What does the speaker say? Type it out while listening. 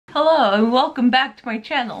Hello and welcome back to my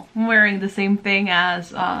channel. I'm wearing the same thing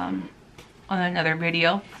as on another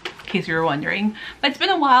video, in case you were wondering. But it's been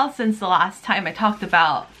a while since the last time I talked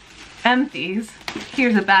about empties.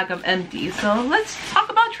 Here's a bag of empties. So let's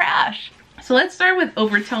talk about trash. So let's start with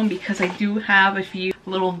overtone because I do have a few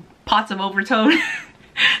little pots of overtone.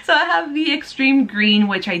 So I have the extreme green,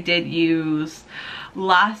 which I did use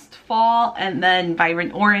last fall, and then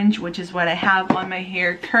vibrant orange, which is what I have on my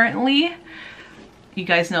hair currently. You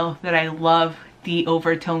guys know that I love the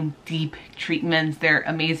overtone deep treatments. They're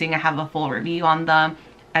amazing. I have a full review on them.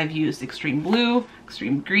 I've used extreme blue,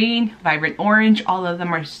 extreme green, vibrant orange. All of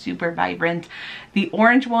them are super vibrant. The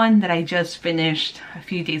orange one that I just finished a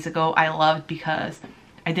few days ago, I loved because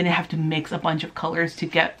I didn't have to mix a bunch of colors to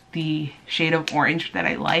get the shade of orange that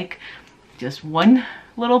I like. Just one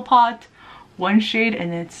little pot, one shade,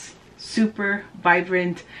 and it's super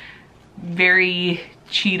vibrant, very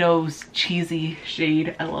Cheetos cheesy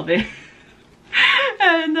shade. I love it.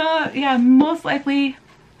 And yeah, most likely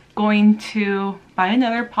going to buy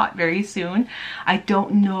another pot very soon. I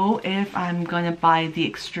don't know if I'm gonna buy the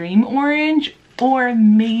extreme orange or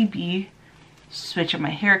maybe switch up my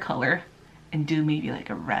hair color and do maybe like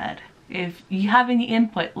a red. If you have any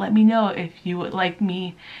input, let me know if you would like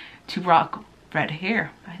me to rock red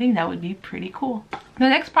hair. I think that would be pretty cool. The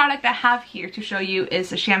next product I have here to show you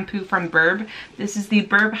is a shampoo from VERB. This is the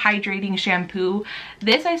VERB Hydrating Shampoo.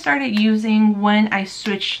 This I started using when I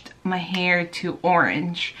switched my hair to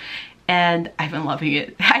orange, and I've been loving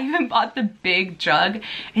it. I even bought the big jug,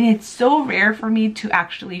 and it's so rare for me to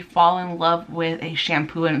actually fall in love with a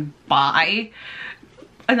shampoo and buy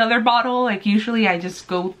another bottle. Like usually I just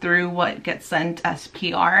go through what gets sent as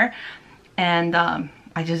PR, and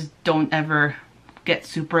I just don't ever get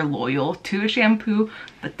super loyal to a shampoo,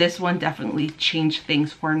 but this one definitely changed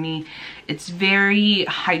things for me. It's very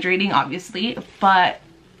hydrating, obviously, but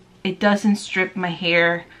it doesn't strip my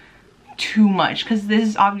hair too much because this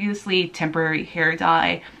is obviously temporary hair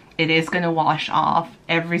dye. It is gonna wash off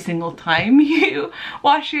every single time you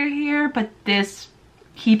wash your hair, but this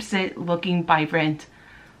keeps it looking vibrant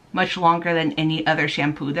much longer than any other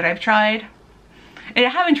shampoo that I've tried. And I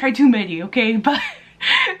haven't tried too many, okay, but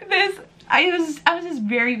this, I was just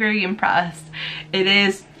very impressed. It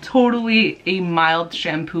is totally a mild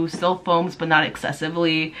shampoo, still foams but not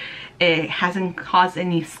excessively. It hasn't caused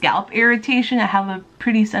any scalp irritation. I have a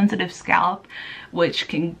pretty sensitive scalp which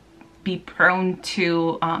can be prone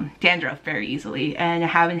to dandruff very easily, and I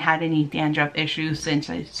haven't had any dandruff issues since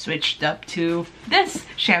I switched up to this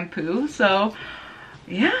shampoo. So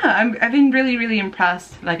yeah, I've been really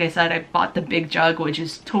impressed. Like I said, I bought the big jug, which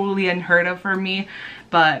is totally unheard of for me,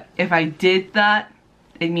 but if I did that,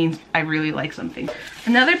 it means I really like something.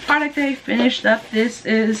 Another product that I finished up, this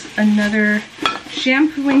is another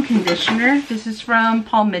shampoo and conditioner. This is from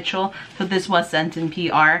Paul Mitchell, so this was sent in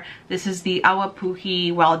PR. This is the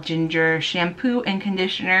Awapuhi Wild Ginger shampoo and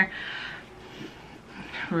conditioner.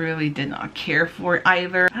 Really did not care for it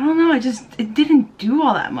either. I don't know, it didn't do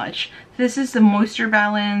all that much. This is the moisture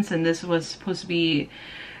balance, and this was supposed to be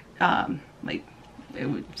like, it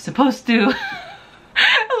was supposed to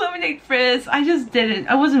eliminate frizz. I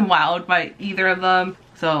wasn't wowed by either of them.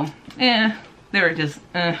 So they were just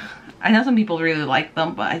I know some people really like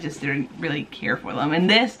them, but I just didn't really care for them. And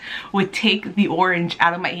this would take the orange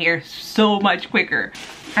out of my hair so much quicker.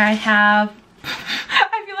 I have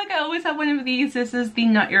I always have one of these. This is the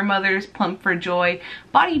Not Your Mother's Plump for Joy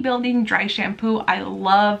Bodybuilding Dry Shampoo. I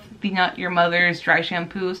love the Not Your Mother's dry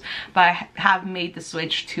shampoos, but I have made the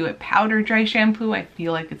switch to a powder dry shampoo. I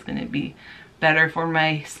feel like it's gonna be better for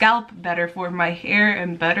my scalp, better for my hair,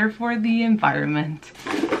 and better for the environment.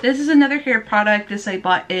 This is another hair product. This I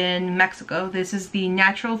bought in Mexico. This is the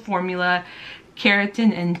Natural Formula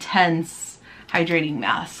Keratin Intense Hydrating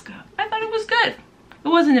Mask. I thought it was good. It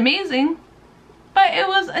wasn't amazing, but it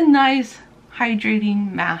was a nice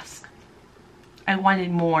hydrating mask. I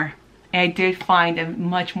wanted more. And I did find a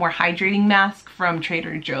much more hydrating mask from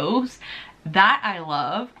Trader Joe's. That I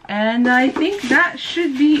love. And I think that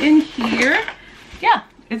should be in here. Yeah,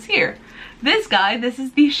 it's here. This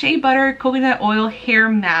is the Shea Butter Coconut Oil Hair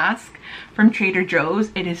Mask from Trader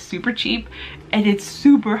Joe's. It is super cheap and it's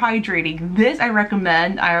super hydrating. This I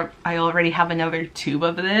recommend. I already have another tube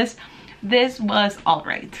of this. This was all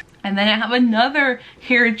right. And then I have another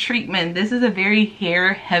hair treatment. This is a very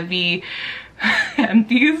hair heavy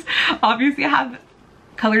empties. Obviously I have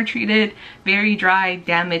color treated, very dry,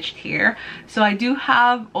 damaged hair. So I do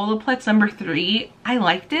have Olaplex number 3. I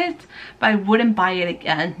liked it, but I wouldn't buy it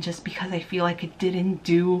again just because I feel like it didn't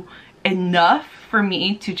do enough for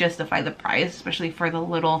me to justify the price, especially for the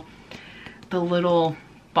little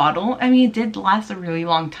bottle. I mean, it did last a really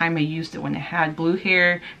long time. I used it when I had blue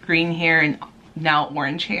hair, green hair, and now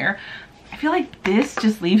orange hair. I feel like this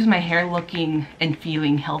just leaves my hair looking and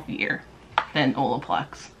feeling healthier than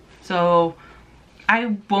Olaplex. So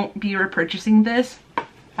I won't be repurchasing this.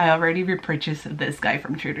 I already repurchased this guy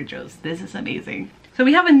from Trader Joe's. This is amazing. So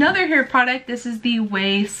we have another hair product. This is the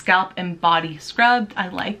Way Scalp and Body Scrub. I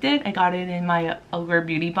liked it. I got it in my Allure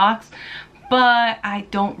Beauty box. But I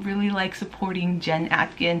don't really like supporting Jen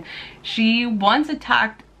Atkin. She once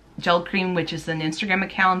attacked Gel Cream, which is an Instagram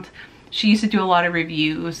account. She used to do a lot of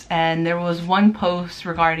reviews, and there was one post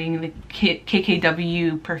regarding the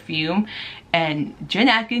KKW perfume, and Jen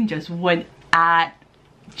Atkin just went at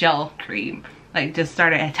Gel Cream. Like, just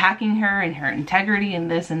started attacking her and her integrity and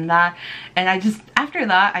this and that. And after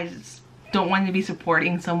that, I just don't want to be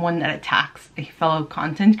supporting someone that attacks a fellow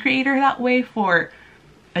content creator that way for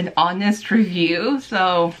an honest review.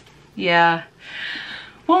 So yeah,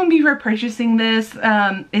 won't be repurchasing this.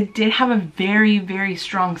 It did have a very, very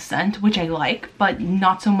strong scent, which I like, but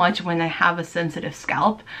not so much when I have a sensitive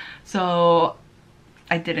scalp. So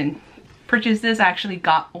I didn't purchase this. I actually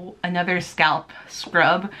got another scalp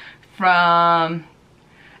scrub from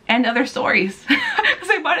And Other Stories because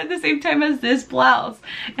I bought it at the same time as this blouse,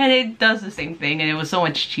 and it does the same thing, and it was so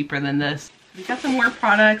much cheaper than this. We got some more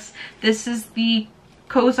products. This is the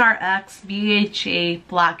Cosar X BHA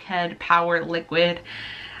Blackhead Power Liquid.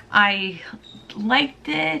 I liked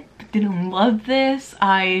it, didn't love this.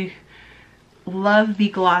 I love the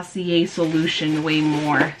Glossier solution way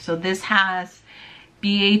more. So this has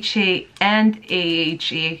BHA and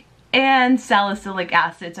AHA and salicylic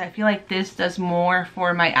acid. So I feel like this does more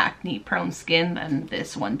for my acne prone skin than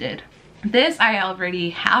this one did. This I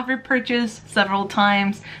already have repurchased several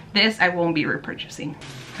times. This I won't be repurchasing.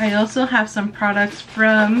 I also have some products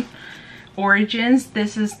from Origins.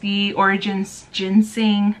 This is the Origins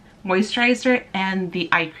Ginseng Moisturizer and the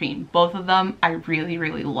eye cream. Both of them I really,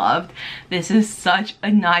 really loved. This is such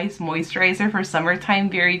a nice moisturizer for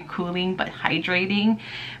summertime, very cooling but hydrating.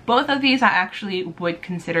 Both of these I actually would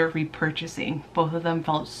consider repurchasing. Both of them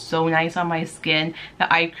felt so nice on my skin.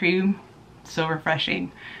 The eye cream, so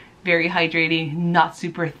refreshing, very hydrating, not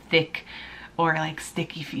super thick or like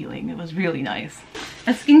sticky feeling. It was really nice.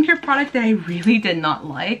 A skincare product that I really did not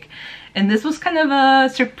like, and this was kind of a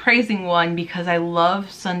surprising one because I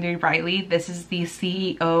love Sunday Riley. This is the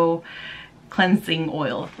CEO cleansing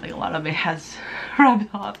oil. Like, a lot of it has rubbed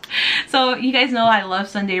off. So you guys know I love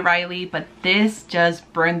Sunday Riley, but this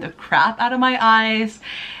just burned the crap out of my eyes.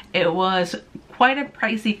 It was quite a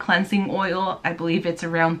pricey cleansing oil. I believe it's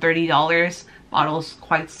around $30. Bottle's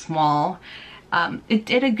quite small. It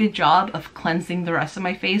did a good job of cleansing the rest of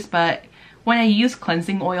my face, but when I use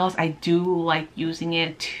cleansing oils, I do like using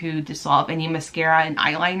it to dissolve any mascara and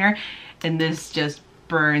eyeliner, and this just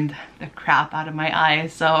burned the crap out of my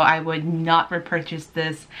eyes. So I would not repurchase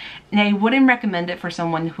this, and I wouldn't recommend it for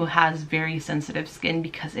someone who has very sensitive skin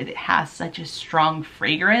because it has such a strong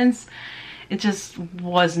fragrance. It just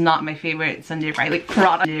was not my favorite Sunday Riley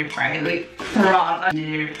product.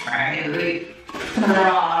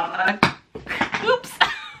 Oops.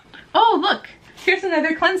 Oh, look. Here's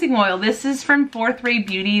another cleansing oil. This is from Fourth Ray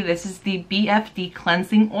Beauty. This is the BFD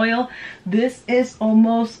cleansing oil. This is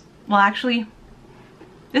almost, well, actually,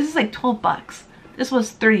 this is like 12 bucks. This was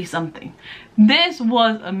 30 something. This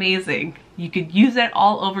was amazing. You could use it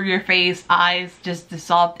all over your face, eyes, just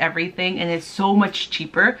dissolved everything, and it's so much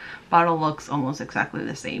cheaper. Bottle looks almost exactly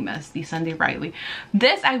the same as the Sunday Riley.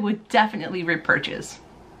 This I would definitely repurchase,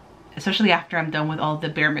 especially after I'm done with all the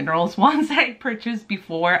bareMinerals ones that I purchased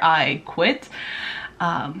before I quit.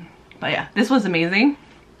 But yeah, this was amazing.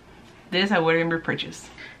 This I wouldn't repurchase.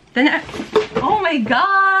 Then oh my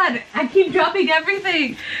god, I keep dropping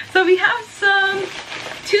everything. So we have some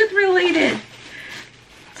tooth related,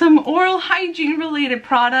 some oral hygiene related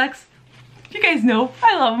products. You guys know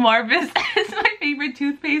I love Marvis. It's my favorite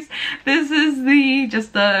toothpaste. This is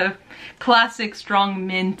just the classic strong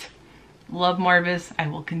mint. Love Marvis. I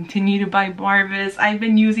will continue to buy Marvis. I've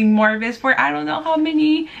been using Marvis for I don't know how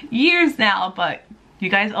many years now, but you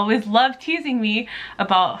guys always love teasing me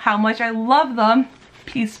about how much I love them.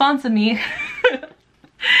 Please sponsor me.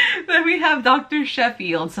 Then we have Dr.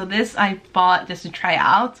 Sheffield. So this I bought just to try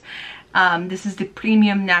out. This is the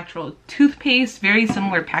premium natural toothpaste, very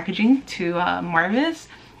similar packaging to Marvis,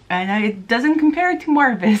 and it doesn't compare to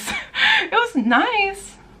Marvis. It was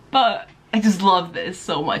nice, but I just love this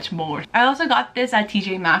so much more. I also got this at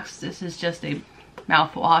TJ Maxx. This is just a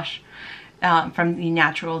mouthwash from the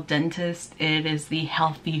Natural Dentist. It is the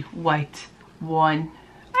healthy white one.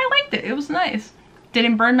 I liked it. It was nice.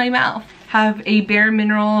 Didn't burn my mouth. Have a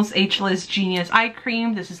bareMinerals Ageless Genius Eye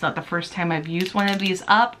Cream. This is not the first time I've used one of these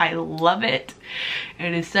up. I love it.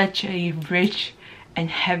 It is such a rich and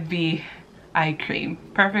heavy eye cream.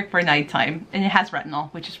 Perfect for nighttime. And it has retinol,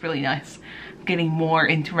 which is really nice. I'm getting more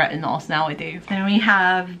into retinols nowadays. Then we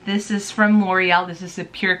have, this is from L'Oreal. This is a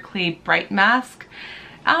Pure Clay Bright Mask.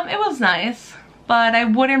 It was nice, but I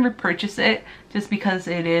wouldn't repurchase it just because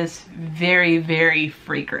it is very, very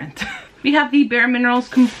fragrant. We have the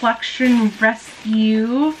bareMinerals Complexion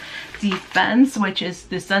Rescue Defense, which is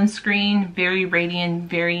the sunscreen, very radiant,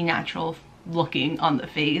 very natural looking on the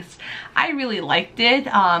face. I really liked it.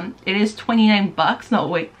 It is 29 bucks. No,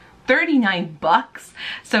 wait, 39 bucks.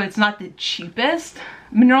 So it's not the cheapest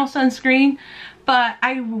mineral sunscreen, but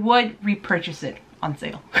I would repurchase it on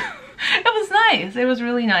sale. It was nice. It was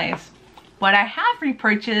really nice. What I have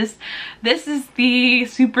repurchased, this is the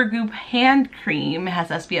Supergoop hand cream. It has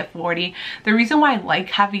SPF 40. The reason why I like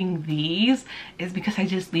having these is because I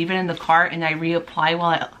just leave it in the car and I reapply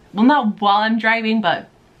while well, not while I'm driving, but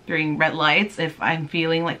during red lights. If I'm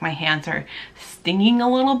feeling like my hands are stinging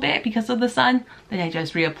a little bit because of the sun, then I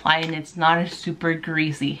just reapply, and it's not a super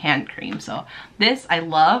greasy hand cream. So this I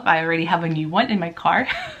love. I already have a new one in my car.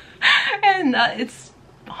 And it's,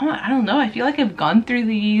 I don't know, I feel like I've gone through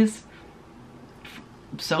these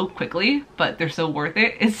so quickly, but they're so worth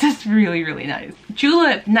it. It's just really, really nice.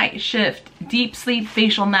 Julep Night Shift Deep Sleep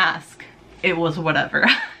Facial Mask. It was whatever.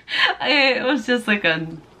 It was just like a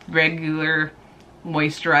regular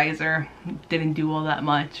moisturizer. Didn't do all that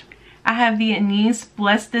much. I have the Anise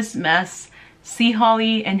Bless This Mess Sea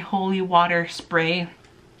Holly and Holy Water Spray.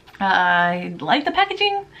 I like the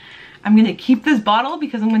packaging. I'm gonna keep this bottle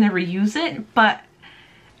because I'm gonna reuse it, but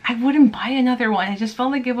I wouldn't buy another one. I just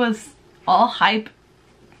felt like it was all hype.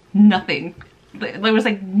 Nothing. There was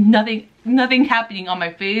like nothing happening on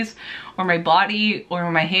my face or my body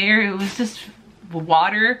or my hair. It was just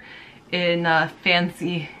water in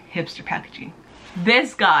fancy hipster packaging.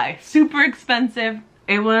 This guy, super expensive.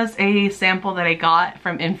 It was a sample that I got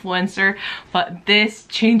from influencer, but this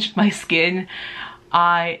changed my skin.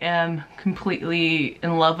 I am completely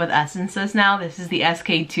in love with essences now. This is the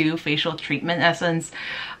SK2 facial treatment essence.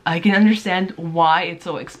 I can understand why it's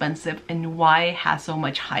so expensive and why it has so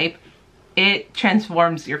much hype. It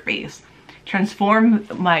transforms your face. Transform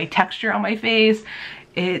my texture on my face.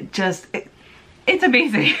 It's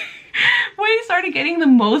amazing. When I started getting the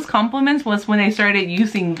most compliments was when I started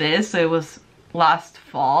using this. So it was last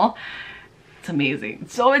fall. It's amazing.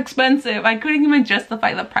 It's so expensive. I couldn't even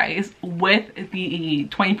justify the price with the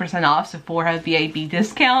 20% off Sephora VIB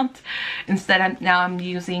discount. Instead, now I'm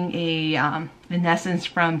using an essence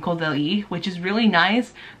from Caudalie, which is really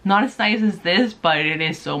nice. Not as nice as this, but it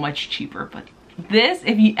is so much cheaper. But this,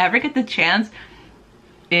 if you ever get the chance,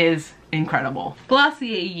 is incredible.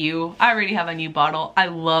 Glossier You. I already have a new bottle. I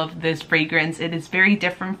love this fragrance. It is very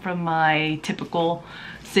different from my typical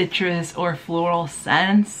citrus or floral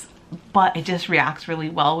scents, but it just reacts really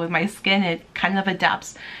well with my skin. It kind of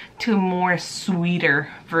adapts to a more sweeter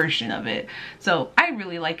version of it. So I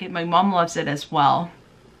really like it. My mom loves it as well.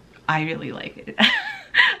 I really like it.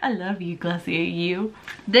 I love you, Glossier You.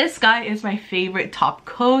 This guy is my favorite top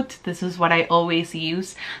coat. This is what I always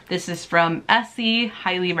use. This is from Essie.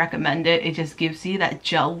 Highly recommend it. It just gives you that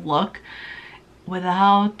gel look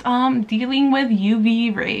without dealing with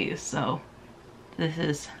UV rays. So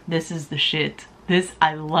this is the shit. This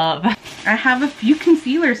I love. I have a few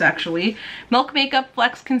concealers actually. Milk Makeup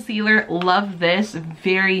Flex Concealer. Love this.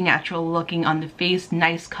 Very natural looking on the face.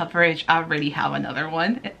 Nice coverage. I already have another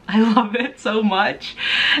one. I love it so much.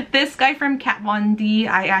 This guy from Kat Von D.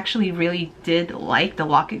 I actually really did like the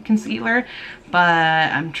Lock-It Concealer, but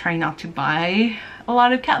I'm trying not to buy a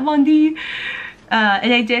lot of Kat Von D.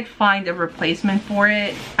 And I did find a replacement for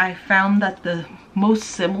it. I found that the most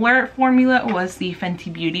similar formula was the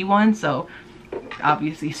Fenty Beauty one, so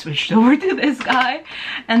obviously switched over to this guy.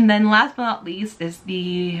 And then last but not least is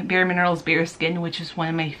the bareMinerals Bare Skin, which is one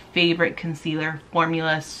of my favorite concealer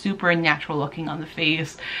formulas. Super natural looking on the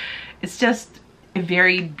face. It's just a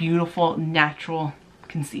very beautiful natural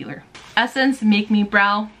concealer. Essence Make Me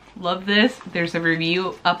Brow. Love this. There's a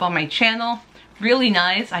review up on my channel. Really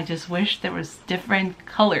nice. I just wish there was different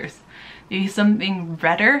colors. Maybe something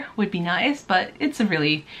redder would be nice, but it's a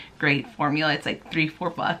really great formula. It's like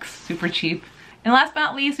 $3-4 bucks, super cheap. And last but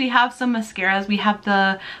not least, we have some mascaras. We have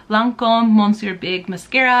the Lancome Monsieur Big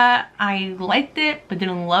mascara. I liked it, but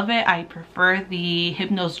didn't love it. I prefer the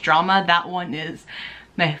Hypnose Drama. That one is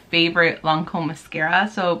my favorite Lancome mascara.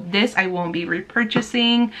 So this I won't be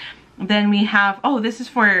repurchasing. Then we have, oh, this is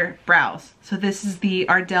for brows. So this is the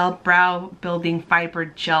Ardell Brow Building Fiber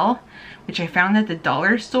Gel, which I found at the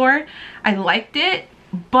dollar store. I liked it,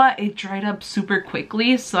 but it dried up super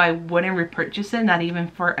quickly, so I wouldn't repurchase it, not even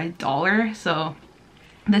for $1. So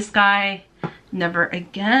this guy, never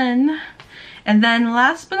again. And then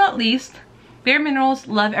last but not least, bareMinerals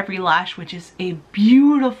Love Every Lash, which is a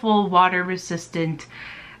beautiful water resistant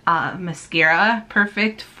mascara,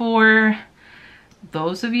 perfect for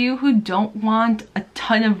those of you who don't want a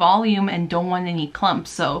ton of volume and don't want any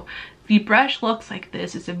clumps. So the brush looks like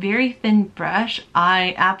this. It's a very thin brush.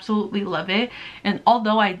 I absolutely love it. And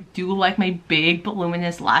although I do like my big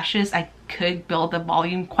voluminous lashes, I could build the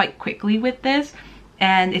volume quite quickly with this.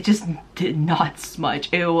 And it just did not smudge.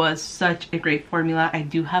 It was such a great formula. I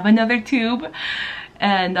do have another tube.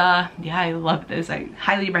 And yeah, I love this. I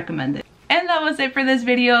highly recommend it. And that was it for this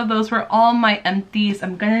video. Those were all my empties.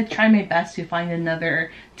 I'm gonna try my best to find another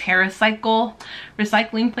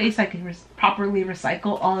recycling place I can properly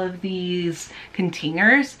recycle all of these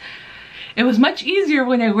containers. It was much easier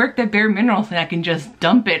when I worked at bareMinerals and I can just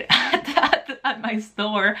dump it at my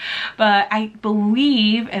store. But I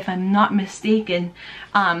believe, if I'm not mistaken,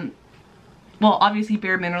 well, obviously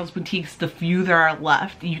bareMinerals boutiques, the few there are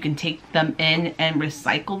left, you can take them in and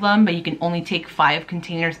recycle them, but you can only take 5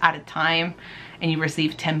 containers at a time and you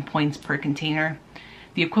receive 10 points per container.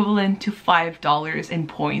 The equivalent to $5 in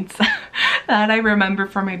points that I remember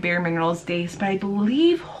from my bareMinerals days. But I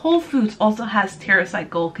believe Whole Foods also has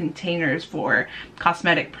TerraCycle containers for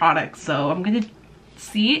cosmetic products, so I'm gonna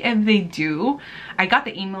see if they do. I got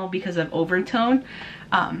the email because of Overtone,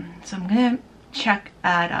 so I'm gonna check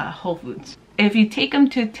at Whole Foods. If you take them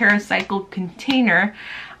to TerraCycle container,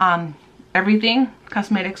 everything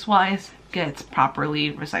cosmetics wise gets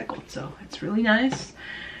properly recycled, so it's really nice.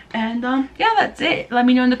 And yeah, that's it. Let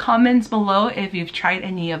me know in the comments below if you've tried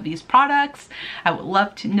any of these products. I would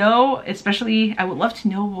love to know, especially I would love to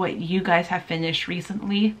know what you guys have finished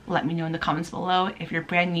recently. Let me know in the comments below. If you're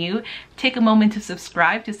brand new, take a moment to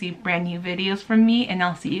subscribe to see brand new videos from me, and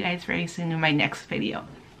I'll see you guys very soon in my next video.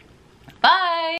 Bye!